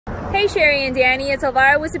Hey Sherry and Danny, it's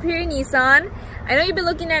Elvira with Superior Nissan. I know you've been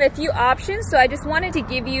looking at a few options, so I just wanted to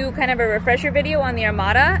give you kind of a refresher video on the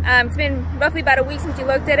Armada. It's been roughly about a week since you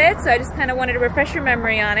looked at it, so I just kind of wanted to refresh your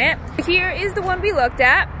memory on it. Here is the one we looked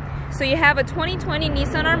at. So you have a 2020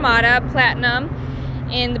 Nissan Armada Platinum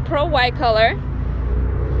in the pearl white color.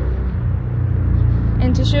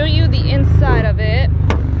 And to show you the inside of it,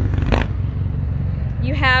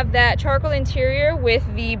 you have that charcoal interior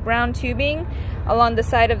with the brown tubing along the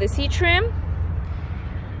side of the seat trim,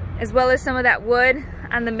 as well as some of that wood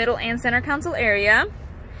on the middle and center console area.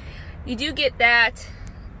 You do get that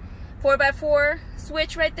 4x4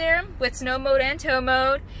 switch right there with snow mode and tow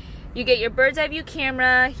mode. You get your bird's eye view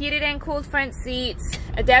camera, heated and cooled front seats,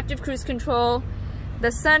 adaptive cruise control, the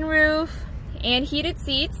sunroof, and heated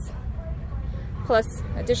seats, plus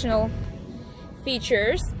additional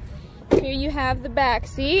features. Here you have the back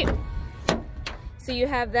seat. So you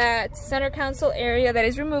have that center console area that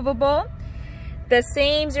is removable. The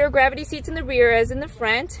same zero gravity seats in the rear as in the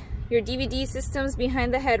front. Your DVD systems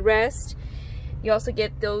behind the headrest. You also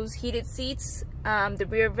get those heated seats, the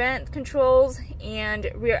rear vent controls,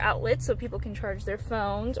 and rear outlets so people can charge their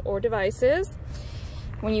phones or devices.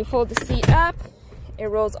 When you fold the seat up, it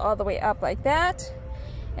rolls all the way up like that.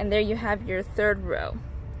 And there you have your third row.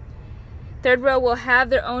 Third row will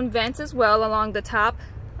have their own vents as well along the top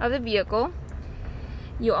of the vehicle.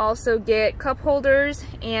 You also get cup holders,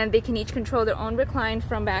 and they can each control their own recline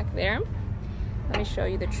from back there. Let me show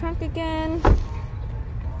you the trunk again.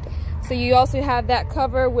 So you also have that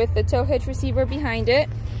cover with the tow hitch receiver behind it.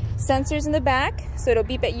 Sensors in the back, so it'll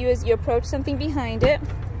beep at you as you approach something behind it.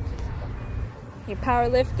 Your power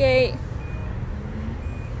lift gate.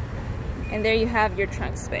 And there you have your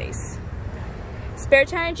trunk space. Spare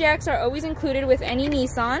tire jacks are always included with any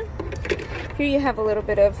Nissan. Here you have a little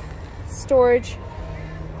bit of storage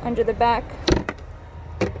under the back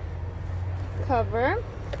cover.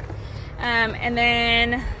 And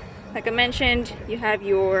then, like I mentioned, you have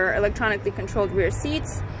your electronically controlled rear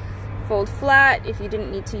seats, fold flat if you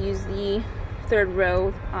didn't need to use the third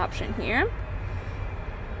row option here.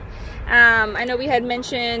 I know we had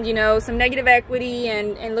mentioned, you know, some negative equity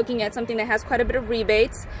and looking at something that has quite a bit of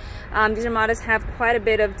rebates. These Armadas have quite a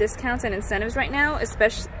bit of discounts and incentives right now,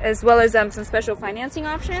 especially as well as some special financing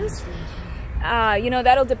options. You know,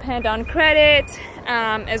 that'll depend on credit,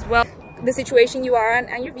 as well the situation you are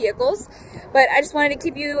on your vehicles. But I just wanted to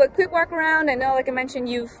give you a quick walk around. I know, like I mentioned,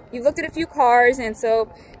 you've looked at a few cars, and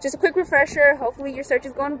so just a quick refresher. Hopefully your search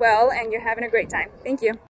is going well and you're having a great time. Thank you.